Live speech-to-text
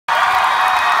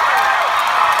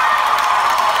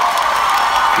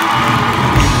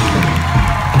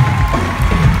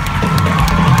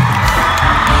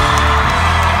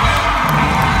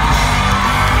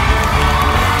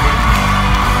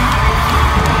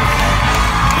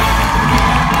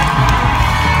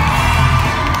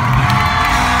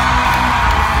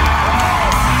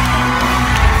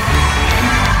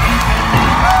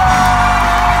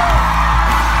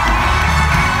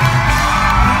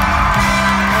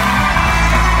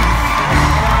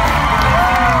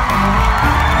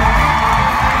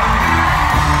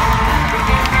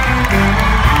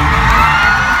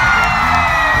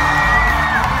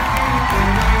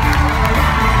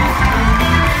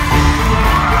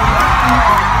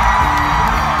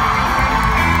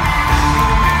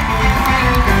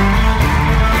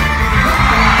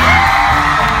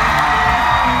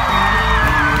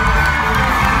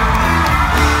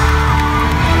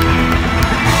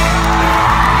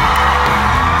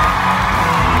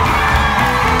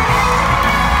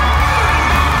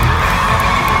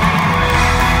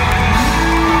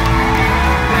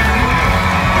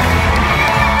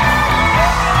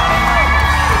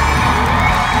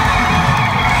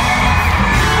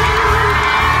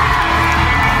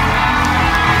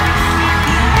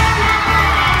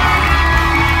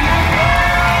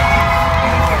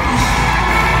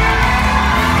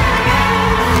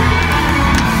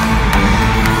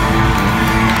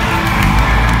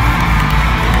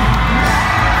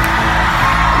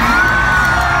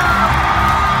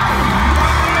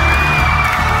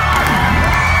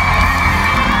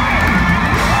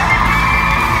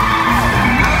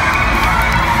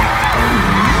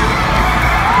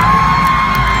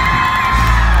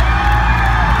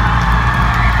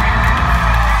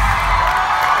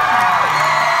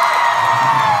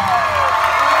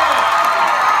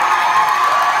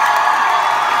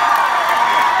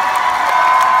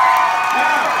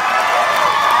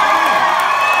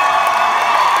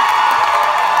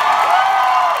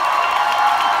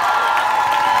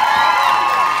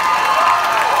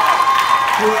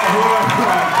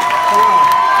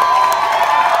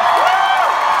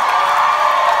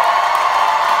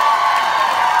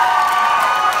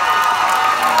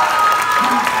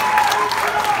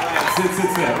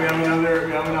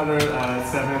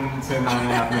into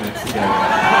 9.5 minutes together.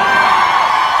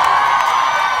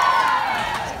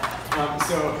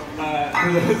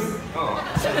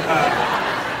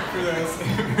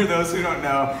 For those who don't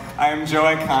know, I am Joe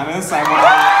Iconis. I'm one of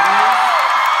the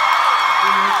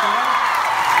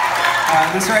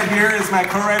this right here is my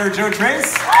co-writer Joe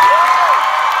Trace.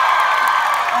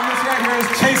 And this right here is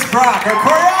Chase Brock, our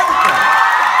choreographer.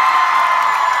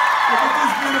 Look at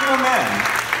these beautiful men.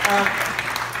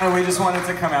 And we just wanted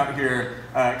to come out here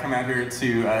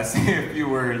to say a few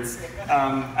words.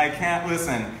 I can't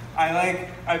listen.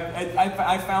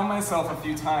 I found myself a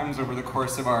few times over the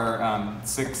course of our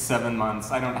 6-7 months.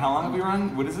 How long have we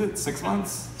run? What is it? 6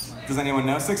 months? Does anyone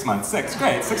know? 6 months. 6,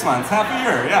 great. 6 months. Half a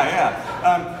year.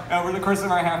 Yeah. Over the course of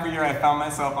our half a year, I found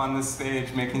myself on this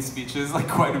stage making speeches like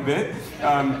quite a bit.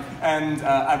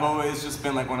 I've always just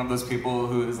been like one of those people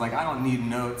who is like, I don't need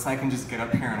notes. I can just get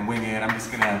up here and wing it. I'm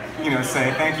just gonna,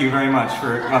 say thank you very much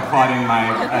for applauding my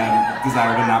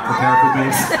desire to not prepare for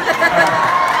things.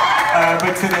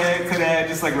 But today I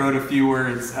just wrote a few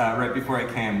words right before I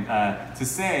came to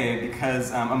say,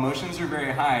 because emotions are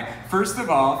very high. First of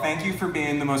all, thank you for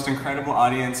being the most incredible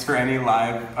audience for any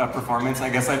live performance I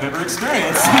guess I've ever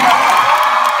experienced.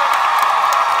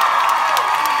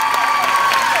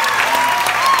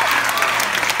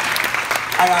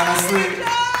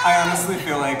 I honestly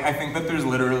feel like, I think that there's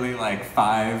literally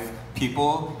 5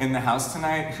 people in the house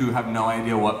tonight who have no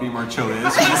idea what Be More Chill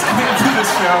is, who just came to the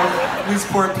show. These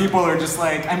poor people are just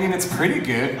like, I mean, it's pretty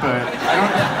good, but did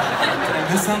I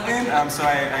miss something? So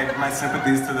my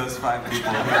sympathies to those 5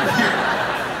 people who are here.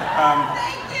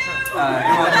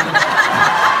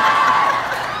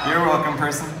 You're welcome,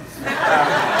 person.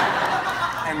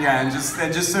 And just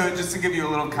to give you a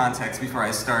little context before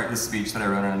I start this speech that I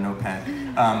wrote on a notepad.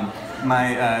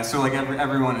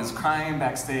 Everyone is crying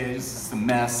backstage. This is a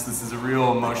mess. This is a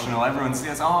real emotional. Everyone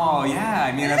says, oh yeah,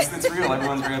 I mean it's real.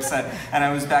 Everyone's very upset. And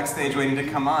I was backstage waiting to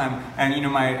come on, and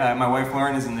my wife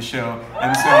Lauren is in the show,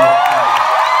 and so.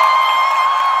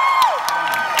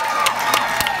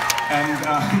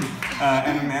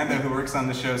 And Amanda, who works on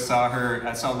the show, saw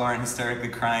Lauren hysterically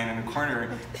crying in a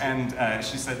corner, and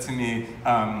she said to me,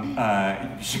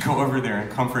 "You should go over there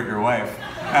and comfort your wife."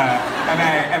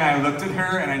 And I looked at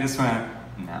her, and I just went,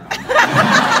 "No,"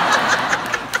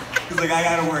 because I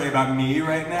gotta worry about me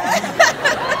right now.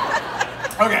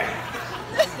 Okay,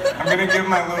 I'm gonna give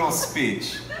my little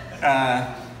speech.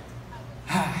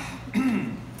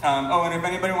 And if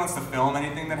anybody wants to film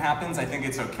anything that happens, I think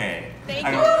it's okay. Thank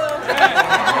you.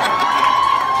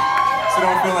 So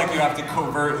don't feel like you have to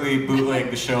covertly bootleg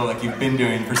the show like you've been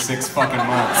doing for 6 fucking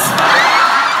months.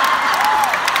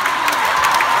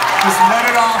 Just let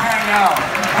it all hang out.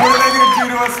 What are they gonna do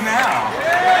to us now?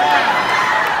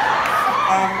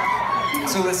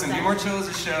 So listen, Be More Chill is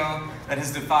a show that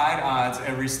has defied odds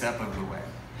every step of the way.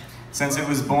 Since it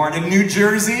was born in New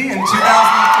Jersey in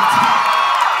 2015.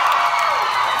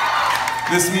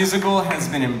 This musical has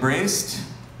been embraced,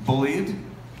 bullied,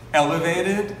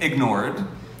 elevated, ignored,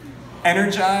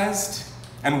 energized,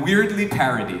 and weirdly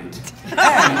parodied.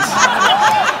 And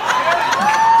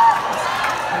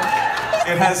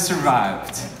it has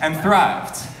survived and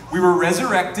thrived. We were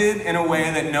resurrected in a way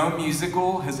that no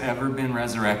musical has ever been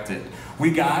resurrected.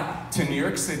 We got to New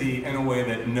York City in a way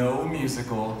that no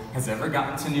musical has ever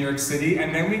gotten to New York City,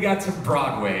 and then we got to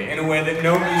Broadway in a way that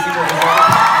no musical has ever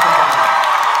gotten to Broadway.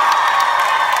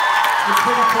 It's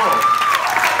pretty cool.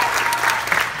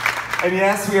 And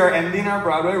yes, we are ending our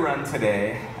Broadway run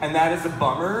today, and that is a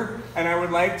bummer. And I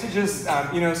would like to just,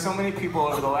 so many people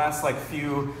over the last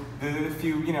few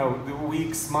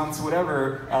weeks, months,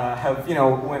 whatever, have,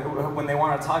 when they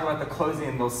want to talk about the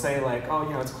closing, they'll say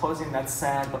it's closing, that's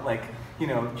sad, but you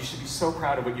should be so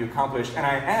proud of what you accomplished. And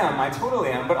I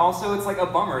totally am, but also it's a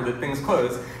bummer that things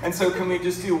close. And so can we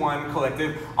just do one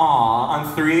collective aw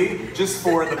on 3, just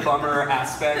for the bummer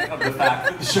aspect of the fact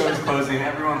that the show is closing.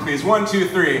 Everyone please, 1, 2,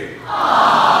 3.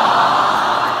 Aww.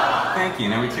 Thank you,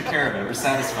 now we took care of it, we're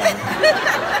satisfied.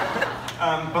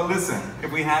 But listen,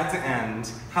 if we had to end,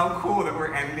 how cool that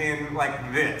we're ending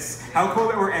like this. How cool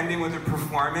that we're ending with a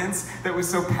performance that was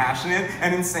so passionate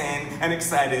and insane and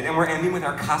excited. And we're ending with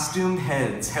our costumed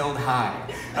heads held high.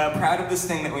 Proud of this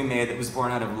thing that we made that was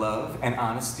born out of love and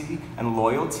honesty and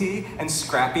loyalty and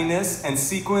scrappiness and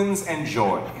sequins and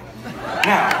joy.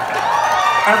 Now,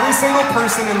 every single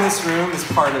person in this room is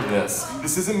part of this.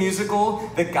 This is a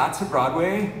musical that got to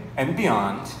Broadway and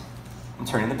beyond. I'm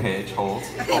turning the page, hold.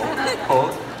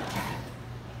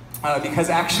 because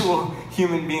actual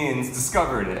human beings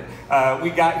discovered it. We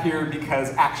got here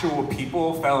because actual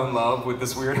people fell in love with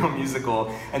this weirdo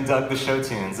musical and dug the show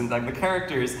tunes and dug the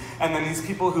characters, and then these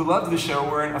people who loved the show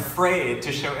weren't afraid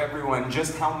to show everyone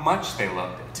just how much they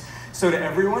loved it. So to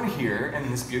everyone here in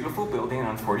this beautiful building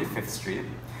on 45th Street,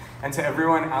 and to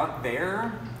everyone out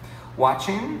there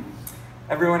watching,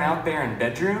 everyone out there in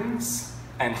bedrooms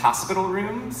and hospital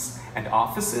rooms and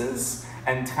offices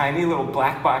and tiny little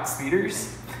black box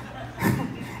theaters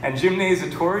and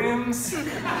gymnasiatoriums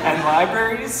and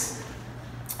libraries,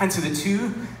 and to the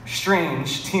two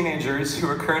strange teenagers who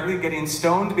are currently getting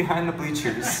stoned behind the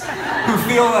bleachers, who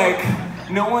feel like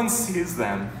no one sees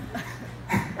them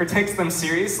or takes them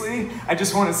seriously, I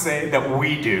just want to say that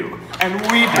we do, and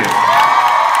we do.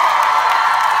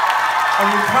 And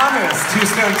we promise, two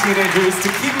stoned teenagers, to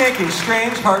keep making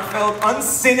strange, heartfelt,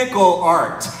 uncynical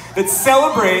art that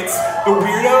celebrates the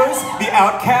weirdos, the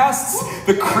outcasts,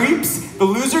 the creeps, the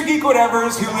loser geek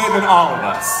whatevers who live in all of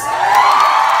us.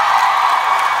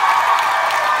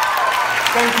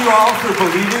 Thank you all for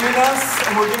believing in us,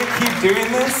 and we're gonna keep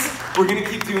doing this. We're gonna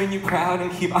keep doing you proud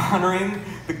and keep honoring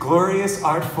the glorious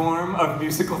art form of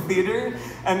musical theater,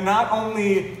 and not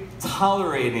only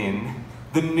tolerating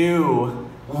the new,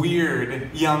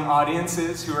 weird young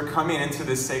audiences who are coming into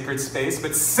this sacred space,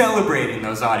 but celebrating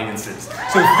those audiences.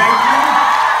 So thank you,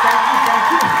 thank you,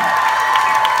 thank you.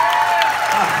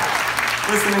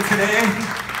 Listen, and today,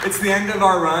 it's the end of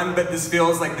our run, but this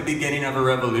feels like the beginning of a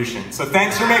revolution. So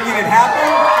thanks for making it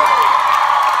happen.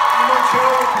 More Chill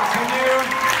will continue,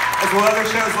 as well other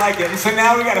shows like it. And so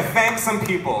now we gotta thank some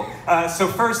people. So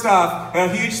first off, a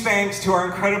huge thanks to our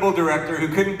incredible director who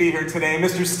couldn't be here today,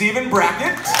 Mr. Stephen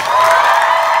Brackett.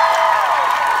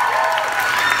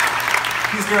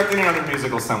 He's directing another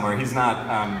musical somewhere. He's not,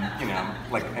 you know,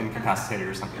 like incapacitated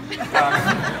or something.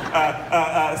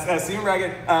 Stephen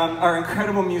Brackett, our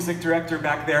incredible music director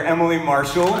back there, Emily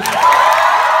Marshall. Come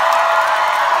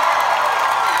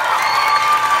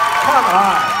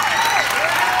on.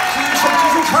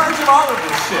 She's in charge of all of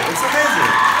this shit. It's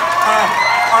amazing.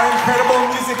 Our incredible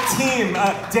music team,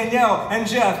 Danielle and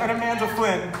Jeff and Amanda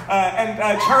Flynn,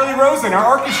 and Charlie Rosen,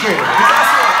 our orchestrator. He's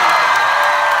also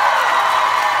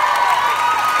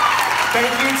thank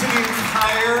you to the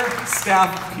entire staff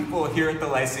of people here at the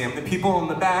Lyceum, the people in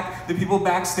the back, the people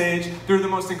backstage. They're the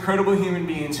most incredible human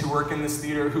beings who work in this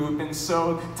theater, who have been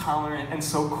so tolerant and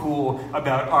so cool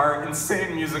about our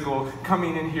insane musical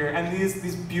coming in here. And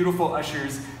these beautiful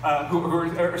ushers who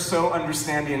are so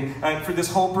understanding. For this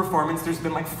whole performance, there's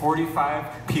been like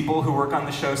 45 people who work on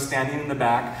the show standing in the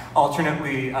back,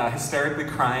 alternately hysterically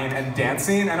crying and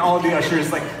dancing, and all of the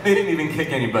ushers, like, they didn't even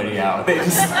kick anybody out. They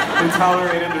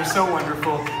tolerated, they're so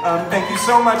wonderful. Thank you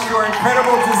so much to our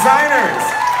incredible designers,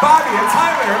 Bobby and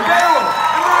Tyler and Beryl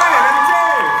and Ryan and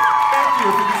Dave. Thank you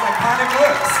for these iconic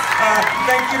looks.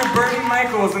 Thank you to Bernie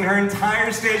Michaels and her entire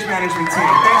stage management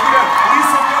team. Thank you to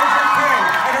Lisa King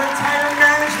and her entire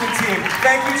management team.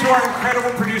 Thank you to our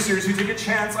incredible producers who took a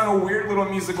chance on a weird little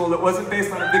musical that wasn't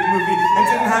based on a big movie and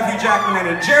didn't have Hugh Jackman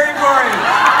in it. Jerry Goring,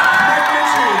 Mike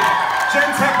Mitchell, Jen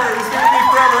Tepper, who's going to be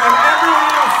forever, and everyone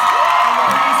else on the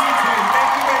producing team. Thank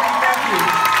you, thank you, thank you.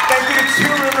 Thank you to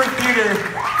Two River Theater,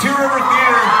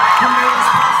 who made this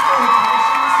possible,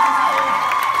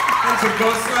 and to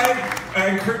Ghostlight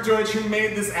and Kurt Deutsch, who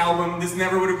made this album. This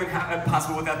never would have been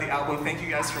possible without the album. Thank you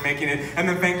guys for making it. And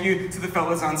then thank you to the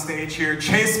fellas on stage here.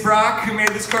 Chase Brock, who made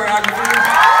this choreography.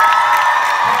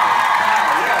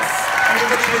 Yes, and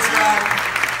to Chase Brock,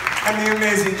 and the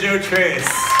amazing Joe Trace.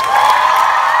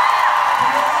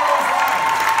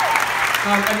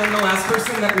 And then the last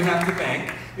person that we have to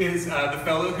thank is the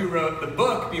fellow who wrote the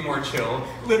book, Be More Chill.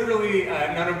 Literally,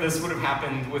 none of this would have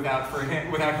happened without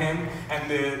him and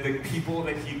the people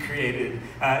that he created.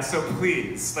 So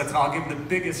please, let's all give the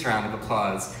biggest round of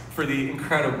applause for the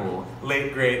incredible,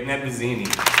 late, great Ned Vizzini.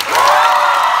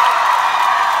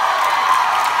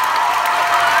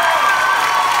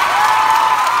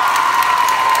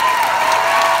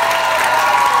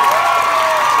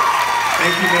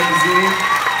 Thank you, Ned Vizzini.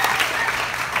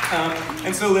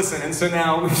 And so listen, and so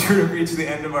now we've sort of reached the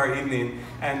end of our evening,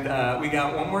 and we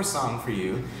got one more song for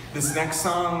you. This next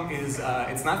song is,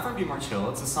 it's not from Be More Chill,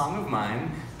 it's a song of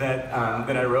mine that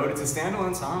I wrote. It's a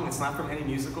standalone song, it's not from any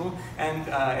musical, and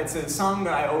it's a song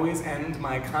that I always end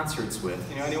my concerts with.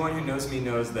 You know, anyone who knows me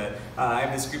knows that I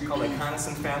have this group called Iconis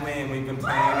and Family, and we've been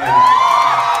playing, and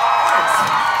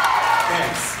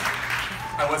thanks.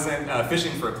 I wasn't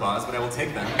fishing for applause, but I will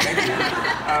take them. Thank you.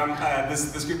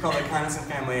 This group called Iconis and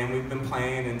Family, and we've been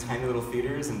playing in tiny little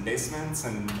theaters and basements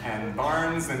and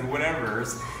barns and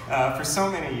whatevers for so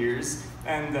many years.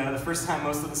 And the first time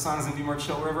most of the songs in Be More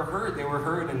Chill were ever heard, they were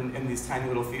heard in these tiny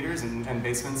little theaters and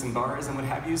basements and bars and what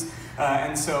have yous.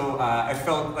 And so I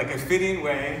felt like a fitting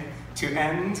way to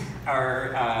end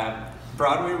our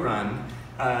Broadway run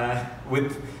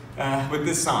with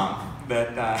this song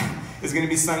that is going to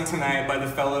be sung tonight by the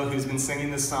fellow who's been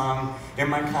singing this song in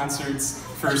my concerts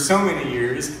for so many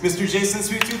years, Mr. Jason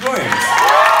Sweet Tooth Williams.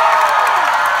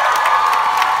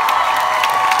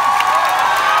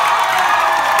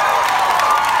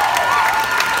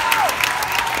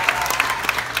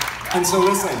 And so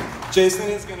listen, Jason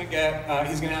is going to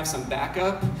he's going to have some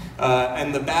backup,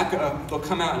 and the backup, they'll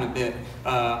come out in a bit.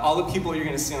 All the people you're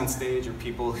going to see on stage are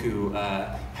people who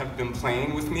have been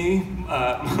playing with me,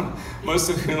 most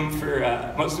of whom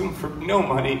for no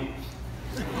money,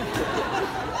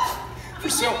 for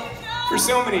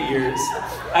so many years.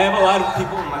 I have a lot of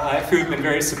people in my life who have been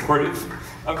very supportive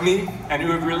of me and who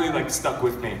have really stuck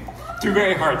with me through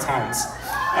very hard times.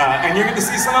 And you're going to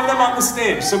see some of them on the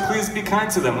stage, so please be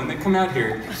kind to them when they come out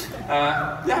here.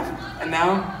 Yeah, and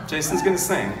now Jason's going to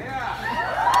sing.